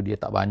Ibrahim, iaitu dia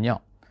tak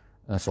banyak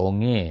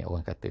songe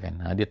orang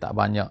katakan. Dia tak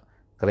banyak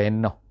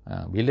kerenah.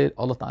 Bila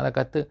Allah Ta'ala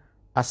kata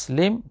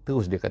aslim,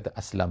 terus dia kata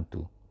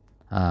aslamtu.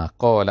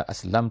 Qala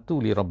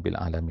aslamtu li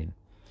rabbil alamin.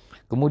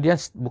 Kemudian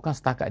bukan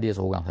setakat dia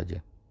seorang saja.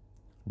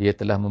 Dia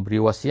telah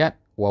memberi wasiat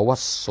wa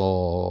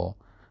wassa.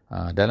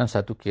 Dalam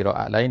satu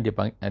qiraat lain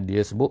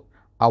dia sebut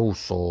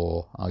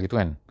awsa. Gitu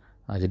kan.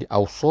 Jadi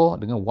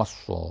awsa dengan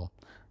wassa.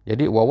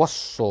 Jadi wa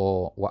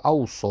wassa wa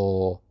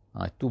awsa.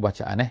 Itu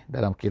bacaan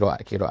dalam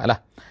qiraat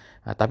lah.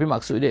 Tapi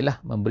maksud dia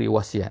lah memberi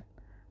wasiat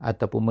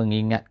ataupun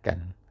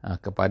mengingatkan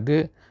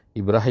kepada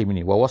Ibrahim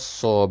ini. Wa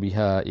wassa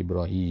biha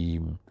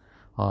Ibrahim.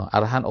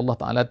 Arahan Allah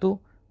Ta'ala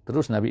tu,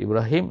 terus Nabi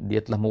Ibrahim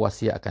dia telah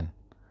mewasiatkan,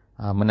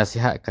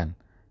 menasihatkan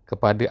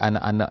kepada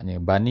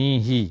anak-anaknya,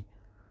 banihi,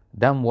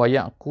 dan wa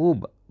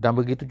Yaqub, dan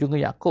begitu juga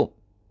Yaqub,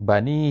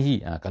 banihi.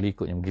 Kalau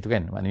ikutnya begitu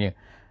kan, maknanya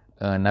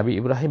Nabi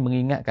Ibrahim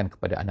mengingatkan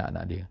kepada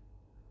anak-anak dia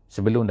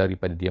sebelum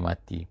daripada dia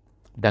mati.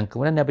 Dan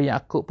kemudian Nabi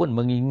Yaqub pun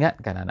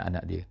mengingatkan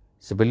anak-anak dia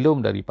sebelum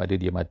daripada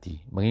dia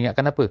mati.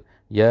 Mengingatkan apa?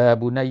 Ya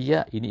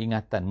bunayya, ini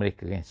ingatan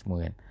mereka kan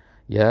semua kan.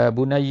 Ya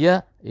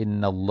bunayya,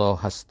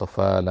 innallaha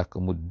astafa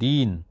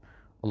lakumuddin.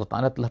 Allah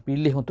Ta'ala telah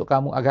pilih untuk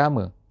kamu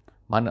agama.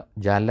 Mana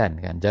jalan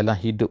kan, jalan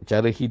hidup,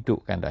 cara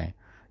hidup kan,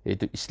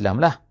 iaitu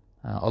Islam lah.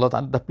 Allah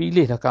Ta'ala dah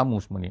pilih dah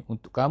kamu semua ni.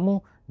 Untuk kamu,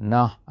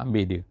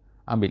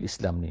 ambil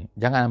Islam ni.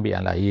 Jangan ambil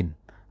yang lain.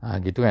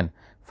 Gitu kan.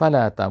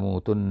 Fala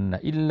tamutunna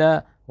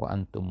illa wa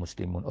antum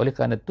muslimun. Oleh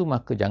kerana itu,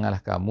 maka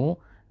janganlah kamu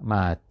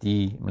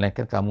mati,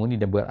 melainkan kamu ni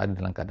dah berada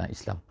dalam keadaan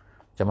Islam.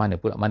 Macam mana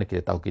pula, mana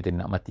kita tahu kita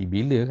nak mati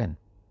bila kan.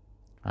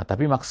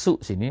 Tapi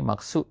maksud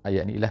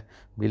ayat ni lah,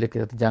 bila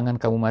kita kata jangan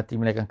kamu mati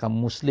melainkan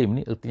kamu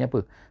Muslim ni, artinya apa?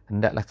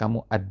 Hendaklah kamu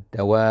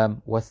ad-dawam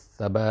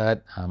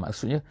was-sabat.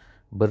 Maksudnya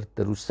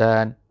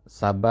berterusan,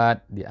 sabat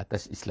di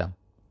atas Islam.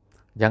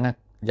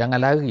 Jangan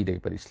lari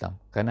daripada Islam.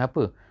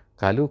 Kenapa?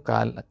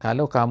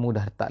 Kalau kamu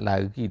dah tak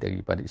lari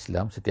daripada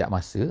Islam setiap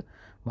masa,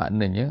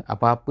 maknanya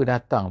apa-apa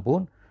datang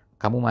pun,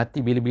 kamu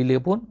mati bila-bila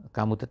pun,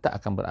 kamu tetap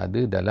akan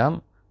berada dalam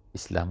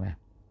Islam.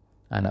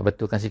 Nak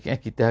betulkan sikit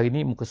kita hari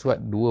ni muka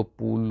surat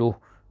 20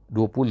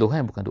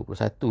 bukan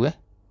 21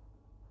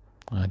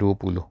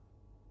 20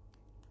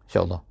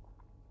 insyaAllah.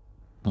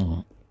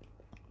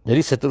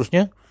 Jadi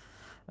seterusnya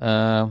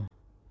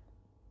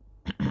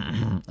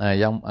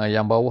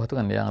yang bawah tu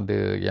kan, yang ada,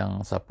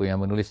 yang siapa yang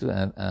menulis tu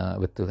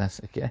betulkan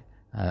sikit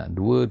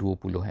 2.20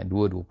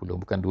 2.20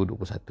 bukan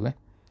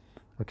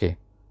 2.21 okey.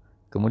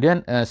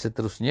 Kemudian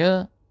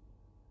seterusnya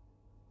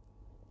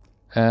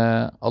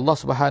Allah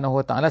Subhanahu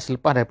Wa Taala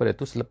selepas daripada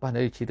itu, selepas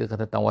dari cerita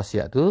tentang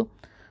wasiat tu,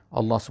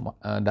 Allah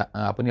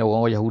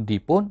orang Yahudi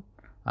pun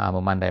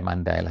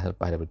memandai-mandai lah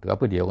selepas daripada itu.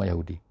 Apa dia orang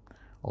Yahudi?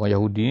 Orang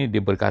Yahudi ni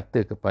dia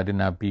berkata kepada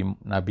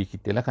Nabi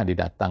kita lah kan, dia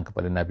datang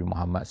kepada Nabi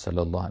Muhammad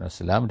sallallahu alaihi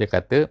wasallam, dia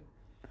kata,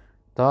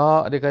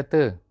 dia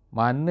kata,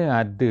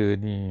 mana ada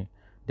ni?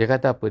 Dia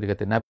kata apa? Dia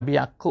kata Nabi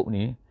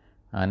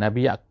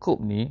Yakub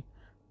ni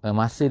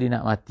masa dia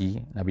nak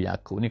mati, Nabi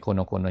Yakub ni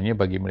konon-kononnya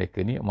bagi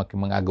mereka ni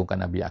makin mengagungkan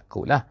Nabi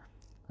Yakub lah.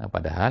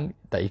 Padahal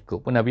tak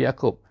ikut pun Nabi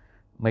Yakub.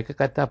 Mereka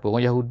kata apa?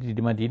 Orang Yahudi di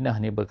Madinah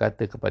ni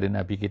berkata kepada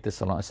Nabi kita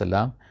sallallahu alaihi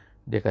wasallam,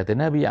 dia kata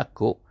Nabi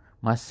Yakub,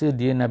 masa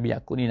Nabi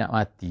Yakub ni nak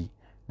mati,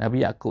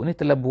 Nabi Yakub ni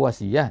telah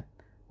berwasiat.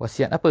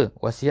 Wasiat apa?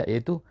 Wasiat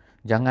iaitu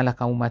janganlah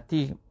kamu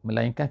mati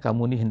melainkan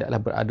kamu ni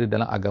hendaklah berada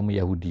dalam agama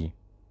Yahudi.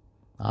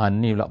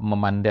 Ni pula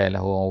memandailah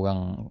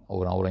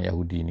orang-orang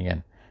Yahudi ni kan.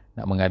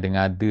 Nak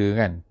mengada-ngada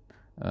kan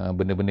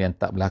benda-benda yang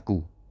tak berlaku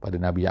pada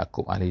Nabi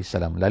Yakub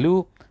alaihissalam.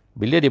 Lalu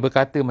bila dia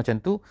berkata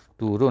macam tu,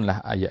 turunlah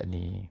ayat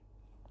ni.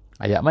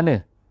 Ayat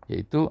mana?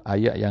 Iaitu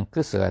ayat yang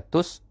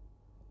ke-133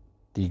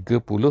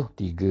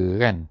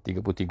 kan,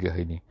 33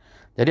 hari ni.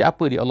 Jadi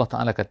apa dia Allah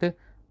Taala kata?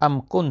 Am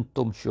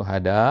kuntum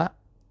syuhada?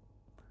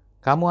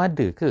 Kamu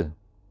ada ke?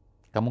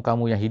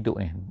 Kamu yang hidup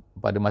ni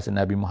pada masa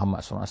Nabi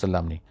Muhammad SAW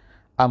ni.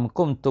 Am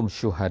kuntum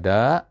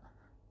syuhada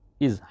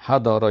iz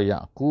hadara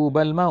Yaqub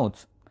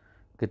al-maut?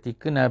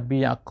 Ketika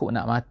Nabi Yaqub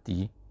nak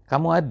mati,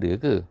 kamu ada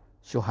ke?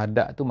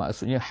 Syuhada tu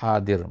maksudnya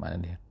hadir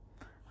maknanya.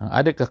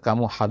 Adakah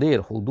kamu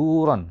hadir,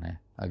 huduran?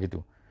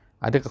 Gitu.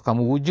 Adakah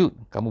kamu wujud,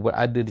 kamu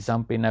berada di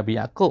samping Nabi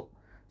Yaqub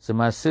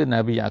semasa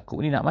Nabi Yaqub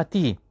ni nak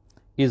mati?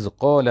 Iz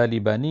qala li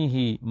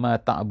banihi ma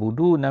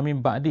ta'buduna min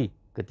ba'di.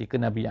 Ketika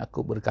Nabi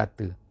Yaqub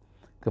berkata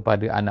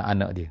kepada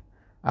anak-anak dia,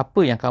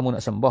 apa yang kamu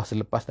nak sembah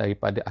selepas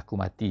daripada aku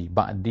mati?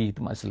 Ba'di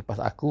itu maksud selepas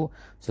aku,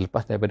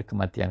 selepas daripada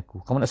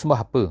kematianku. Kamu nak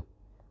sembah apa?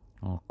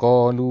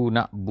 Qalu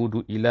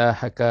na'budu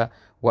ilahaka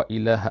wa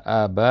ilaha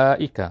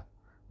abaika.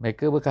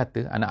 Mereka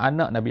berkata,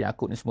 anak-anak Nabi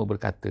Yaqub ni semua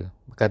berkata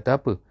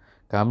apa?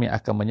 Kami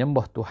akan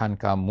menyembah Tuhan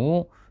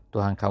kamu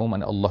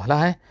makna Allah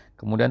lah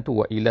Kemudian tu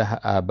wa ilaha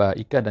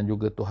abaika, dan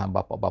juga Tuhan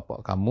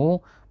bapa-bapa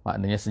kamu,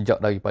 maknanya sejak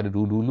daripada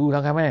dulu-dulu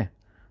lah kan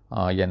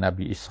yang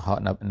Nabi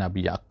Ishaq,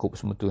 Nabi Yaqub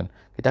semua tu kan.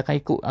 Kita akan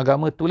ikut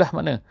agama itulah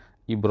makna.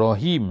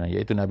 Ibrahim,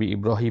 iaitu Nabi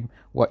Ibrahim,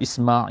 wa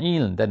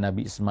Ismail, dan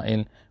Nabi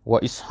Ismail,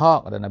 wa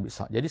Ishaq, dan Nabi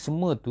Ishaq. Jadi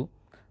semua tu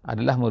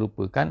adalah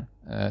merupakan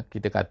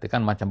kita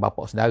katakan macam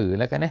bapa saudara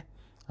lah kan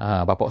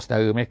bapa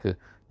saudara mereka.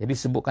 Jadi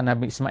sebutkan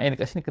Nabi Ismail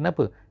kat sini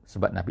kenapa?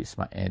 Sebab Nabi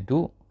Ismail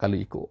tu kalau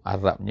ikut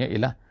Arabnya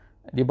ialah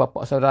dia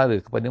bapa saudara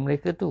kepada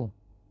mereka tu.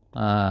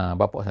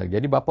 Bapa saudara.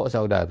 Jadi bapa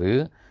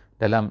saudara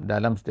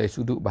dalam dari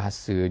sudut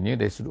bahasanya,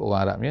 dari sudut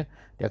orang Arabnya,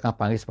 dia akan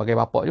panggil sebagai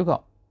bapa juga.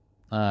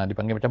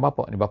 Dipanggil macam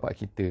bapa, ni bapa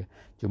kita.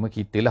 Cuma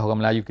kita lah orang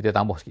Melayu, kita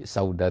tambah sikit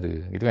saudara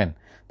gitu kan.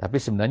 Tapi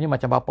sebenarnya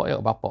macam bapa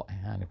juga bapa.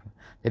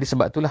 Jadi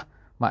sebab itulah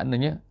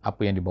maknanya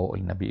apa yang dibawa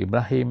oleh Nabi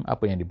Ibrahim,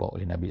 apa yang dibawa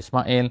oleh Nabi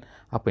Ismail,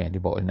 apa yang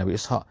dibawa oleh Nabi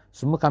Ishaq,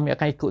 semua kami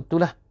akan ikut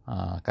itulah,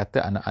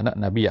 kata anak-anak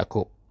Nabi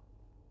Yaqub.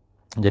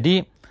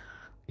 Jadi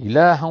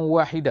ilahan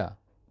wahida,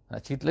 nak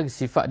cerita lagi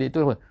sifat dia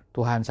itu apa?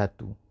 Tuhan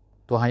satu,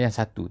 Tuhan yang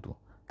satu tu,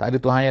 tak ada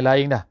Tuhan yang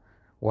lain dah.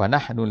 Wa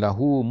nahnu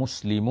lahu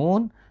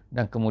muslimun,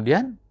 dan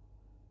kemudian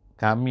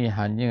kami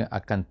hanya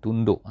akan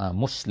tunduk.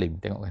 Muslim,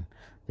 tengok kan.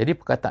 Jadi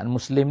perkataan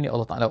Muslim ni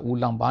Allah Ta'ala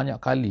ulang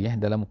banyak kali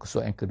dalam muka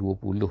surat yang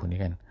ke-20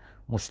 ni kan.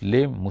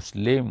 Muslim,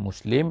 Muslim,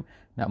 Muslim,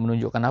 nak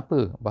menunjukkan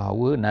apa?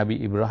 Bahawa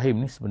Nabi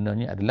Ibrahim ni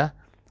sebenarnya adalah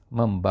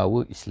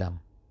membawa Islam.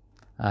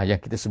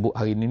 Yang kita sebut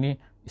hari ini ni,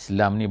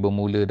 Islam ni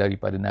bermula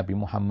daripada Nabi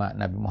Muhammad.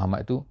 Nabi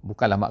Muhammad tu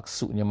bukanlah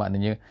maksudnya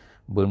maknanya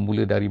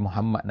bermula dari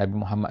Nabi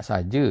Muhammad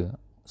saja.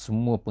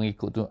 Semua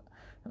pengikut tu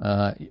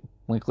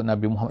mengikut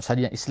Nabi Muhammad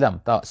saja yang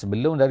Islam. Tak,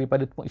 sebelum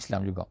daripada tu pun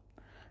Islam juga.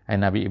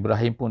 Nabi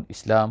Ibrahim pun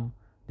Islam,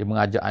 dia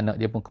mengajak anak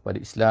dia pun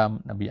kepada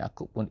Islam. Nabi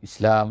Yaqub pun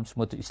Islam,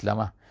 semua tu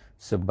Islam lah.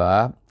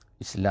 Sebab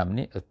Islam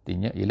ni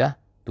artinya ialah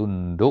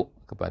tunduk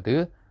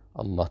kepada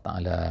Allah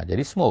Ta'ala. Jadi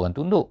semua orang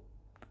tunduk.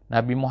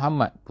 Nabi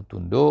Muhammad pun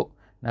tunduk,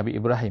 Nabi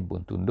Ibrahim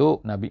pun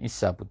tunduk, Nabi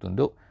Isa pun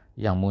tunduk.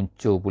 Yang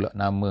muncul pula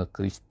nama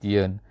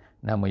Kristian,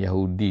 nama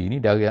Yahudi ni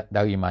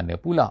dari mana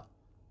pula?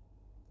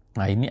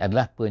 Ini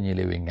adalah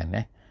penyelewengan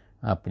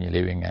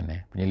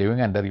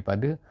penyelewengan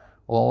daripada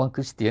orang-orang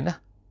Kristian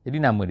lah.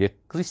 Jadi nama dia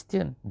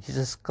Kristian,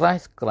 Jesus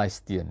Christ,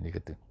 Christian dia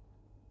kata.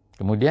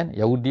 Kemudian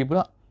Yahudi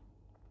pula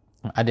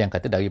ada yang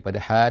kata daripada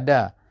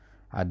hada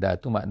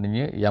tu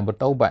maknanya yang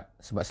bertaubat.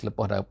 Sebab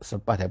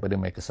selepas daripada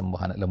mereka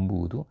sembah anak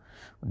lembu tu,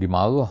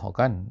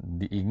 dimarahkan,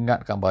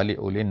 diingatkan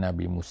balik oleh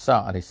Nabi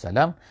Musa AS.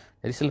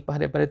 Jadi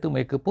selepas daripada tu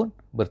mereka pun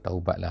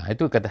bertaubatlah.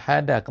 Itu kata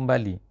hada,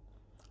 kembali.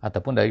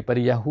 Ataupun daripada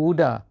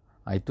Yahuda.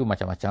 Itu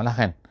macam-macam lah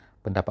kan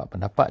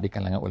pendapat-pendapat di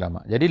kalangan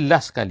ulama. Jadi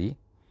last kali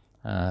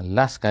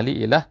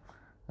ialah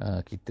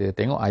kita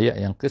tengok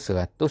ayat yang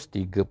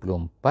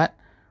ke-134.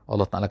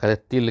 Allah Ta'ala kata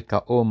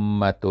tilka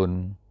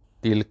ummatun.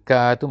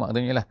 Tilka tu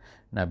maknanya lah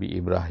Nabi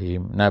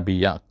Ibrahim,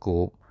 Nabi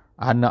Yaqub,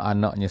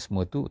 anak-anaknya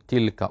semua tu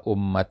tilka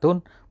ummatun,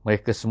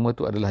 mereka semua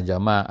tu adalah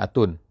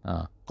jama'atun,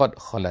 qad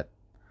khalat,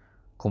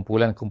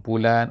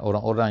 kumpulan-kumpulan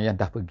orang-orang yang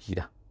dah pergi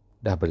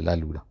dah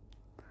berlalu dah.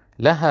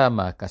 Laha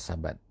ma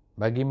kasabat,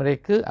 bagi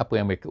mereka apa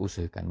yang mereka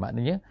usahakan.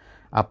 Maknanya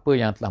apa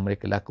yang telah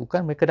mereka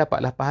lakukan, mereka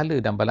dapatlah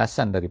pahala dan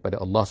balasan daripada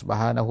Allah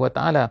Subhanahu Wa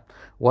Taala.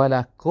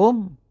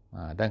 Walakum,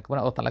 dan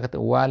kemudian Allah Taala kata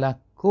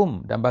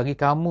walakum, dan bagi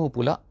kamu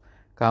pula,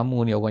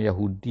 kamu ni orang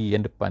Yahudi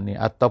yang depan ni,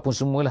 ataupun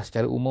semualah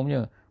secara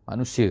umumnya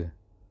manusia,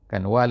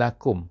 kan,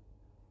 walakum,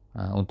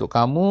 untuk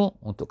kamu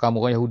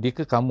orang Yahudi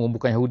ke, kamu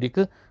bukan Yahudi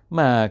ke,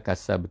 ma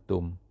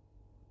kasabtum,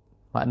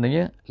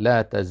 maknanya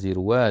la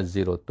taziru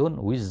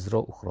waziratun wizra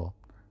ukhra,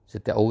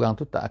 setiap orang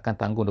tu tak akan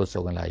tanggung dosa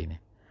orang lain.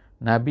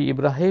 Nabi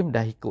Ibrahim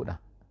dah ikut dah,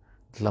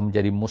 telah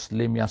menjadi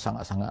Muslim yang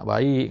sangat-sangat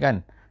baik, kan,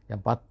 yang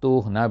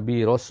patuh,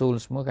 Nabi, Rasul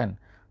semua, kan.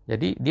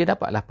 Jadi dia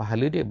dapatlah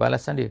pahala dia,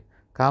 balasan dia.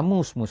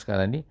 Kamu semua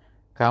sekarang ni,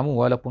 kamu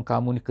walaupun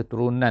kamu ni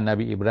keturunan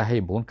Nabi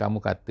Ibrahim pun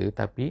kamu kata,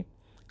 tapi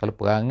kalau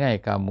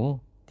perangai kamu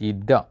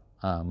tidak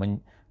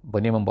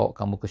membawa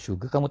kamu ke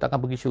syurga, kamu tak akan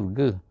pergi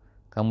syurga.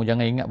 Kamu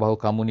jangan ingat bahawa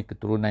kamu ni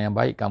keturunan yang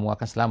baik, kamu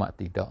akan selamat.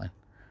 Tidak, kan.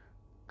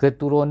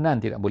 Keturunan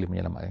tidak boleh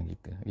menyelamatkan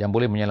kita. Yang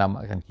boleh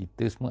menyelamatkan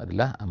kita semua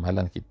adalah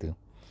amalan kita.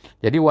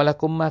 Jadi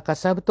walakum ma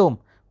kasabtum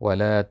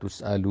wala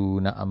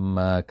tusaluna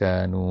amma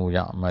kanu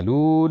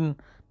ya'malun,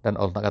 dan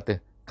Allah kata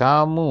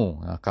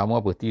kamu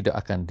apa, tidak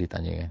akan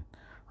ditanyakan.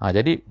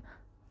 Jadi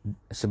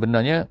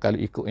sebenarnya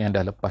kalau ikut yang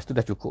dah lepas tu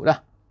dah cukup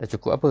dah. Dah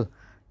cukup apa?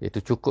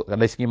 Iaitu cukup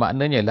dari segi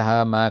maknanya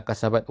laha ma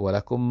kasabat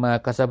walakum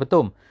ma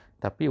kasabtum.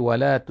 Tapi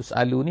wala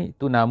tusalu ni,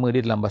 tu nama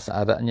dia dalam bahasa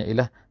Arabnya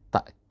ialah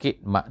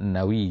takkid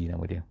maknawi,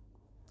 nama dia.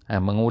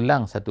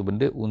 Mengulang satu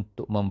benda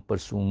untuk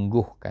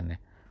mempersungguhkan,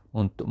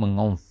 untuk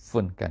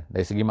mengonfirmkan.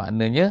 Dari segi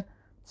maknanya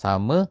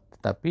sama,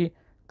 tetapi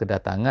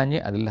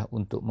kedatangannya adalah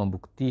untuk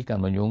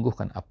membuktikan,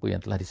 menyungguhkan apa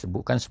yang telah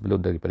disebutkan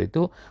sebelum daripada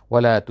itu.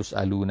 Wala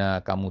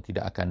tusaluna, kamu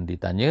tidak akan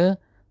ditanya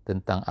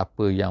tentang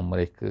apa yang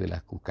mereka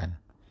lakukan.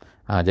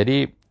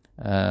 Jadi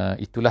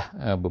itulah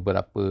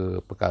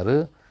beberapa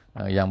perkara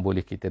yang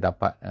boleh kita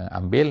dapat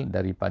ambil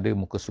daripada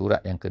muka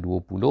surat yang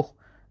ke-20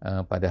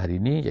 pada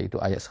hari ini, iaitu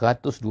ayat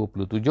 127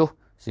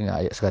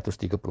 sehingga ayat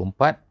 134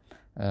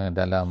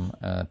 dalam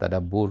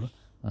Tadabbur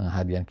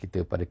harian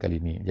kita pada kali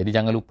ini. Jadi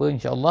jangan lupa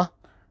insya-Allah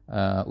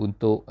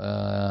untuk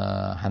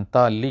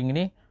hantar link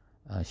ni,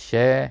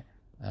 share,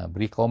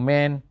 beri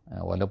komen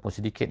walaupun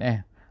sedikit,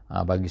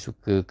 bagi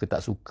suka ke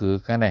tak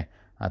suka, kan,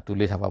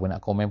 tulis apa-apa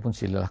nak komen pun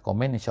silalah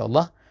komen,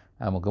 insya-Allah.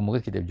 Moga-moga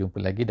kita berjumpa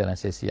lagi dalam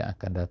sesi yang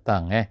akan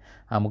datang.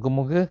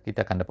 Moga-moga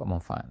kita akan dapat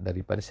manfaat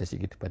daripada sesi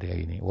kita pada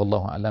hari ini.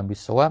 Wallahu a'lam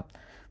bissawab.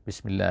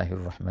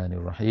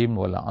 Bismillahirrahmanirrahim.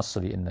 Wal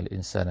 'asri innal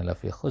insana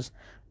lafi khusr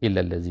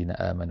illa allazina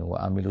amanu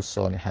wa amilus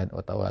solihat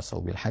wa tawasaw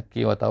bil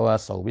haqqi wa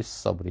tawasaw bis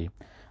sabri.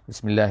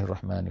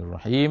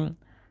 Bismillahirrahmanirrahim.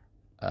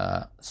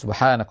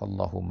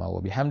 Subhanakallahumma wa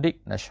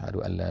bihamdik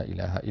nashhadu an la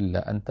ilaha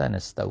illa anta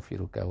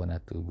nastaghfiruka wa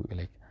natubu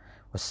ilaik.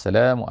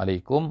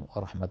 Wassalamualaikum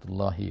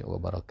warahmatullahi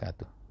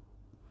wabarakatuh.